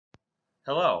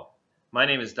Hello, my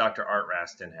name is Dr. Art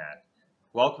Rastinhat.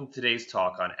 Welcome to today's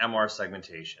talk on MR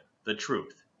segmentation, the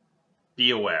truth.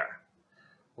 Be aware.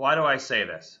 Why do I say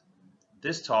this?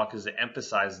 This talk is to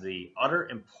emphasize the utter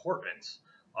importance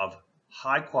of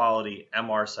high-quality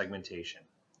MR segmentation.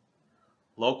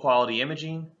 Low-quality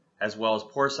imaging, as well as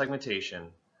poor segmentation,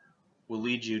 will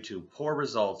lead you to poor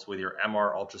results with your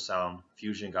MR ultrasound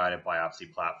fusion-guided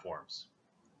biopsy platforms.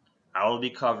 I will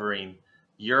be covering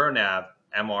UroNAv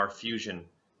MR fusion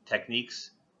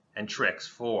techniques and tricks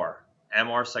for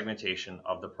MR segmentation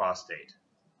of the prostate.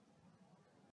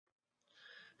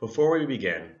 Before we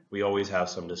begin, we always have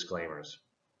some disclaimers.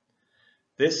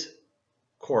 This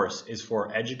course is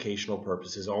for educational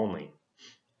purposes only.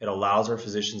 It allows our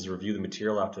physicians to review the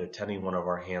material after attending one of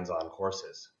our hands-on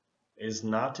courses. It is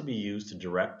not to be used to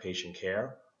direct patient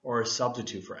care or a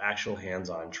substitute for actual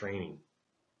hands-on training.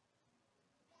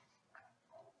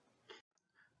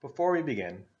 Before we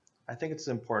begin, I think it's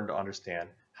important to understand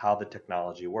how the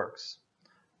technology works.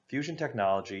 Fusion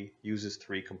technology uses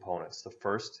three components. The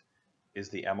first is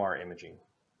the MR imaging.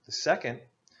 The second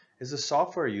is the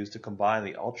software used to combine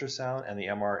the ultrasound and the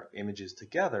MR images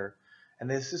together, and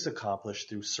this is accomplished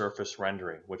through surface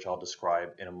rendering, which I'll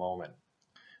describe in a moment.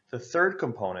 The third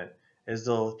component is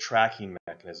the tracking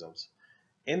mechanisms.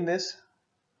 In this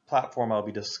platform I'll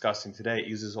be discussing today, it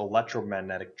uses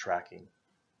electromagnetic tracking.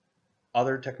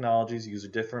 Other technologies use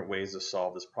different ways to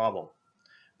solve this problem,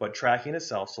 but tracking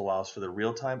itself allows for the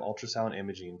real-time ultrasound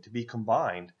imaging to be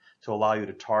combined to allow you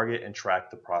to target and track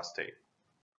the prostate.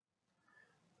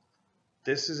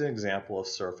 This is an example of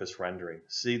surface rendering.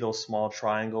 See those small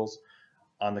triangles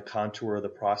on the contour of the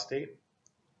prostate?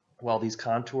 Well, these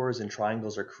contours and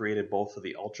triangles are created both for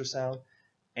the ultrasound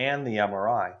and the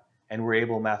MRI, and we're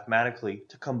able mathematically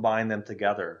to combine them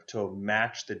together to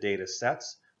match the data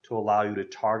sets to allow you to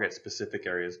target specific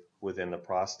areas within the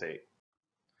prostate.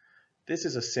 This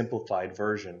is a simplified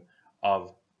version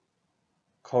of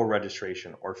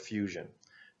co-registration or fusion.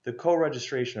 The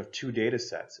co-registration of two data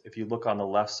sets, if you look on the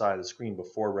left side of the screen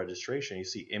before registration, you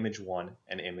see image 1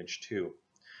 and image 2.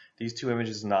 These two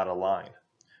images are not aligned.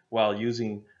 While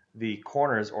using the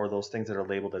corners or those things that are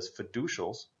labeled as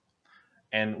fiducials,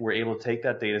 and we're able to take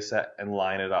that data set and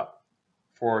line it up.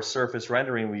 For surface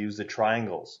rendering, we use the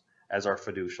triangles as our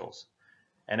fiducials.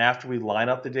 And after we line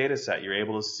up the data set, you're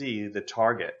able to see the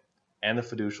target and the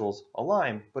fiducials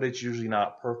align, but it's usually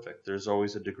not perfect. There's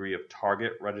always a degree of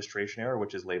target registration error,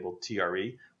 which is labeled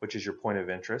TRE, which is your point of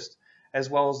interest, as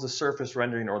well as the surface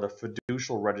rendering or the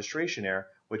fiducial registration error,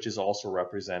 which is also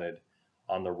represented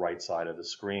on the right side of the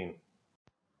screen.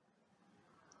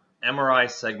 MRI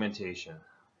segmentation.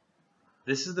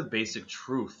 This is the basic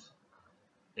truth.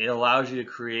 It allows you to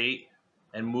create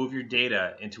and move your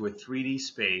data into a 3D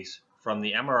space from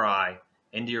the MRI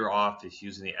into your office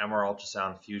using the MR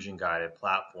ultrasound fusion guided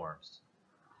platforms.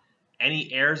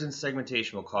 Any errors in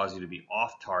segmentation will cause you to be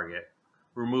off target,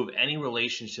 remove any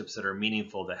relationships that are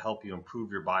meaningful to help you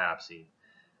improve your biopsy,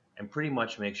 and pretty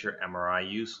much makes your MRI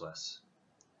useless.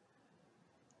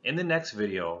 In the next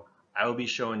video, I will be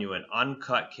showing you an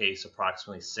uncut case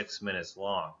approximately 6 minutes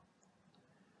long.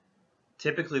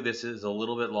 Typically, this is a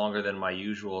little bit longer than my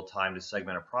usual time to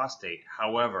segment a prostate.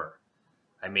 However,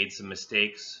 I made some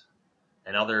mistakes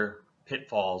and other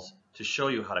pitfalls to show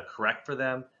you how to correct for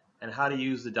them and how to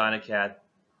use the Dyancad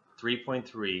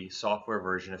 3.3 software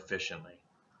version efficiently.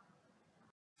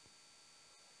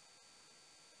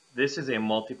 This is a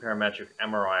multiparametric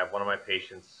MRI of one of my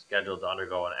patients scheduled to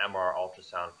undergo an MR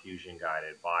ultrasound fusion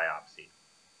guided biopsy.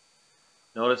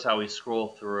 Notice how we scroll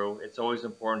through. It's always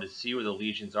important to see where the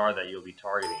lesions are that you'll be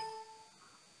targeting.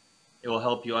 It will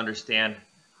help you understand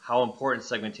how important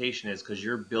segmentation is because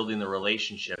you're building the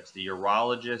relationships the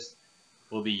urologist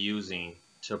will be using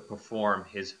to perform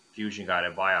his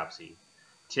fusion-guided biopsy.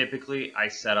 Typically, I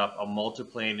set up a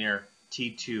multiplanar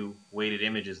T2 weighted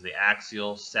images of the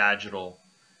axial, sagittal,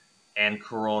 and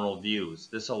coronal views.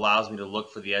 This allows me to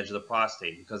look for the edge of the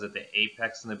prostate because at the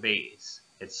apex and the base,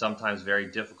 it's sometimes very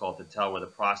difficult to tell where the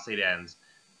prostate ends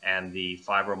and the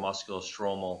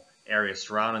fibromusculostromal area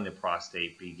surrounding the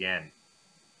prostate begin.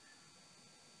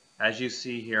 As you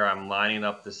see here, I'm lining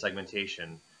up the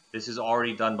segmentation. This is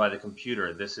already done by the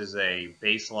computer. This is a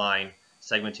baseline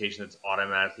segmentation that's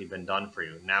automatically been done for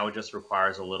you. Now it just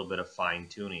requires a little bit of fine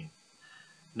tuning.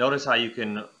 Notice how you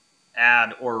can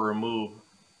add or remove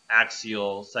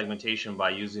axial segmentation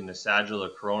by using the sagittal or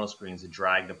coronal screens to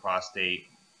drag the prostate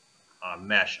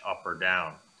mesh up or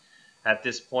down. At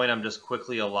this point, I'm just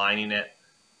quickly aligning it,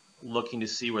 looking to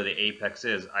see where the apex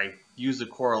is. I use the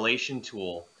correlation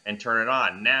tool and turn it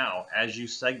on. Now, as you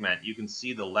segment, you can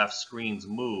see the left screens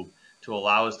move to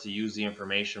allow us to use the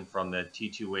information from the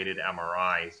T2 weighted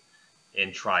MRIs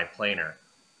in triplanar.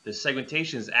 The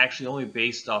segmentation is actually only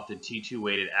based off the T2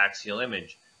 weighted axial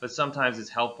image, but sometimes it's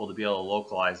helpful to be able to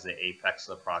localize the apex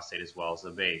of the prostate as well as the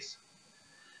base.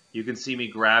 You can see me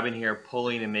grabbing here,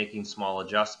 pulling and making small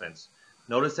adjustments.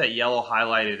 Notice that yellow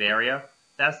highlighted area?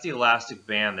 That's the elastic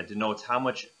band that denotes how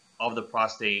much of the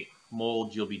prostate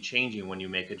mold you'll be changing when you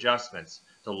make adjustments.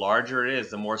 The larger it is,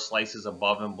 the more slices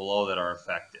above and below that are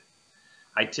affected.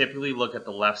 I typically look at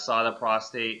the left side of the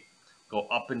prostate, go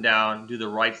up and down, do the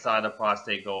right side of the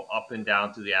prostate, go up and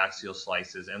down through the axial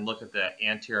slices, and look at the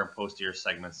anterior and posterior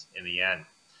segments in the end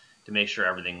to make sure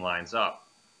everything lines up.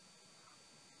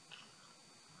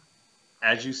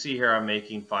 As you see here, I'm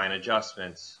making fine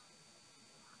adjustments.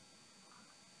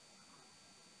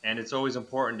 And it's always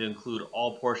important to include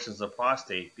all portions of the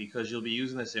prostate because you'll be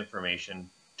using this information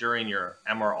during your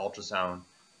MR ultrasound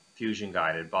fusion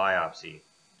guided biopsy.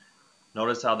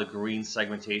 Notice how the green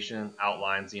segmentation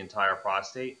outlines the entire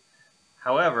prostate.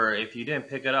 However, if you didn't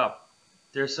pick it up,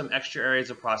 there's some extra areas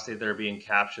of prostate that are being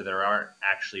captured that aren't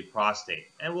actually prostate.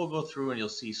 And we'll go through and you'll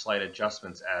see slight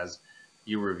adjustments as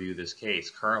you review this case.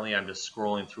 Currently, I'm just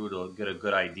scrolling through to get a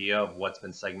good idea of what's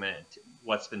been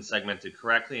segmented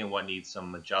correctly and what needs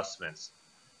some adjustments.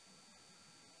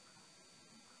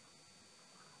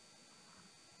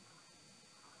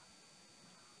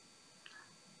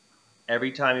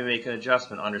 Every time you make an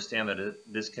adjustment, understand that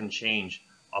this can change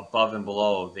above and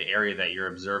below the area that you're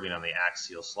observing on the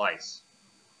axial slice.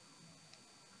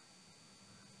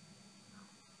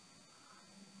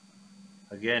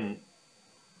 Again,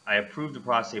 I approved the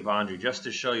prostate boundary just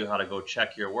to show you how to go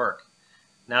check your work.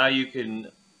 Now you can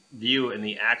view in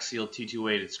the axial T2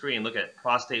 weighted screen, look at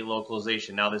prostate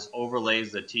localization. Now this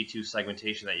overlays the T2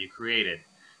 segmentation that you created.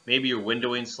 Maybe your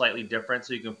windowing is slightly different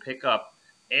so you can pick up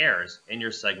errors in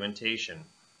your segmentation.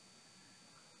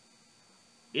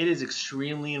 It is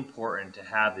extremely important to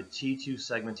have the T2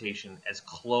 segmentation as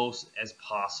close as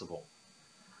possible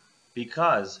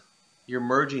because you're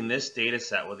merging this data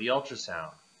set with the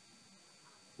ultrasound.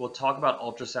 We'll talk about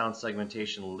ultrasound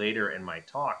segmentation later in my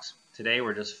talks. Today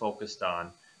we're just focused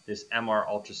on this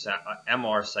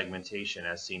MR segmentation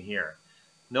as seen here.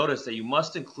 Notice that you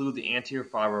must include the anterior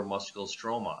fiber muscular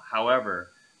stroma.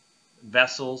 However,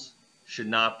 vessels should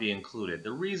not be included.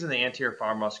 The reason the anterior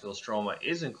fiber muscular stroma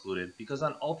is included because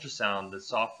on ultrasound the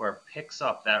software picks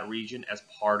up that region as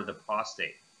part of the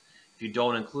prostate. If you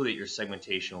don't include it, your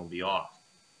segmentation will be off.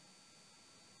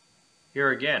 Here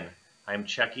again, I'm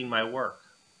checking my work.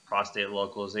 Prostate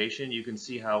localization, you can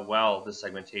see how well the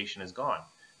segmentation has gone.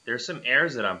 There's some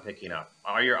errors that I'm picking up.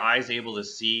 Are your eyes able to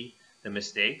see the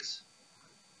mistakes?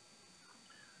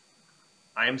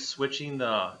 I'm switching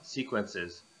the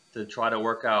sequences to try to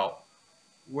work out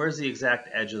where's the exact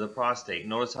edge of the prostate.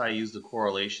 Notice how I use the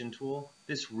correlation tool.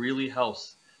 This really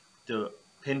helps to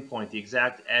pinpoint the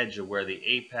exact edge of where the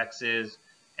apex is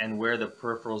and where the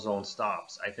peripheral zone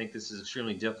stops. I think this is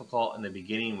extremely difficult in the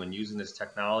beginning when using this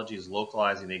technology, is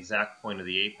localizing the exact point of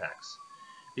the apex.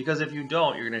 Because if you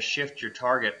don't, you're going to shift your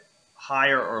target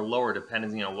higher or lower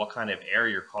depending on what kind of error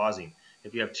you're causing.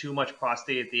 If you have too much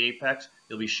prostate at the apex,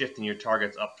 you'll be shifting your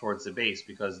targets up towards the base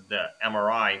because the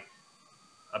MRI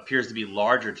appears to be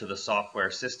larger to the software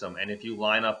system. And if you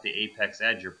line up the apex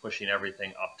edge, you're pushing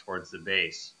everything up towards the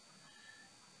base.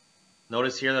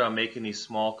 Notice here that I'm making these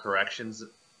small corrections.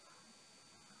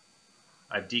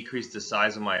 I've decreased the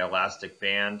size of my elastic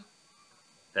band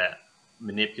that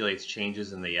manipulates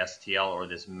changes in the STL or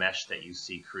this mesh that you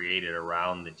see created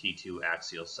around the T2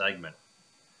 axial segment.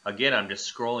 Again, I'm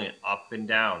just scrolling it up and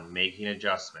down, making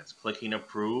adjustments, clicking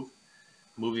approve,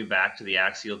 moving back to the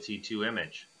axial T2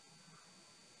 image.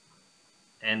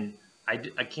 And I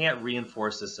can't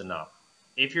reinforce this enough.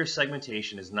 If your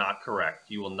segmentation is not correct,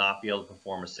 you will not be able to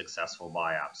perform a successful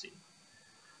biopsy.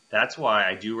 That's why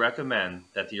I do recommend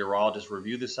that the urologist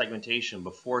review the segmentation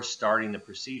before starting the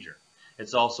procedure.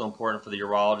 It's also important for the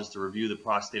urologist to review the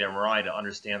prostate MRI to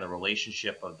understand the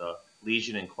relationship of the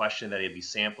lesion in question that he'll be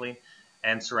sampling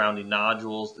and surrounding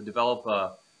nodules, to develop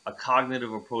a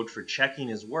cognitive approach for checking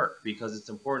his work, because it's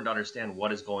important to understand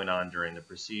what is going on during the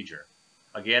procedure.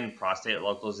 Again, prostate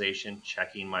localization,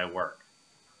 checking my work.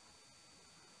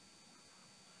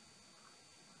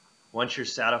 Once you're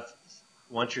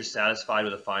satisfied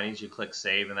with the findings, you click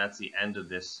Save, and that's the end of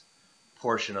this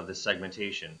portion of the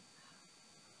segmentation.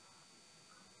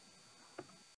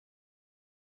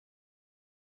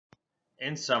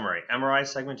 In summary, MRI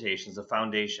segmentation is the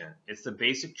foundation. It's the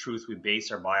basic truth we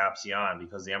base our biopsy on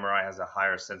because the MRI has a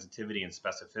higher sensitivity and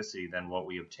specificity than what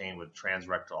we obtain with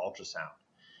transrectal ultrasound.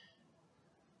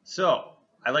 So,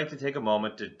 I'd like to take a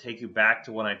moment to take you back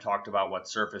to when I talked about what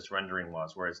surface rendering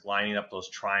was, where it's lining up those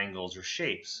triangles or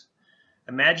shapes.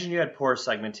 Imagine you had poor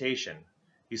segmentation.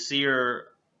 You see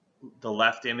the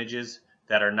left images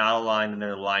that are not aligned and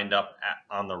they're lined up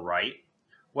on the right.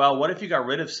 Well, what if you got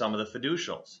rid of some of the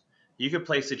fiducials? You could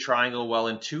place the triangle well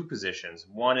in two positions,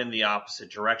 one in the opposite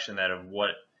direction of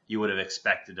what you would have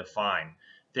expected to find.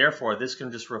 Therefore, this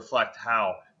can just reflect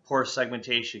how poor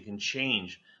segmentation can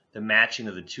change the matching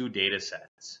of the two data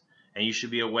sets. And you should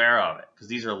be aware of it, because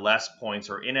these are less points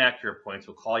or inaccurate points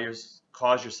will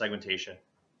cause your segmentation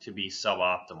to be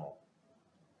suboptimal.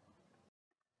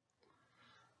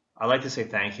 I'd like to say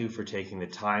thank you for taking the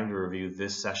time to review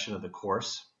this session of the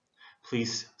course.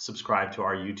 Please subscribe to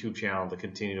our YouTube channel to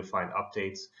continue to find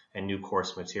updates and new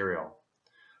course material.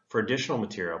 For additional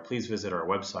material, please visit our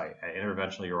website at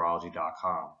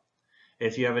interventionalurology.com.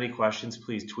 If you have any questions,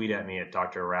 please tweet at me at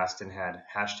Dr. Rastenhad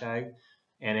 #,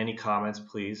 and any comments,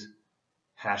 please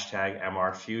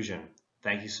 #MRFusion.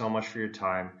 Thank you so much for your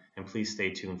time, and please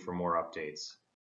stay tuned for more updates.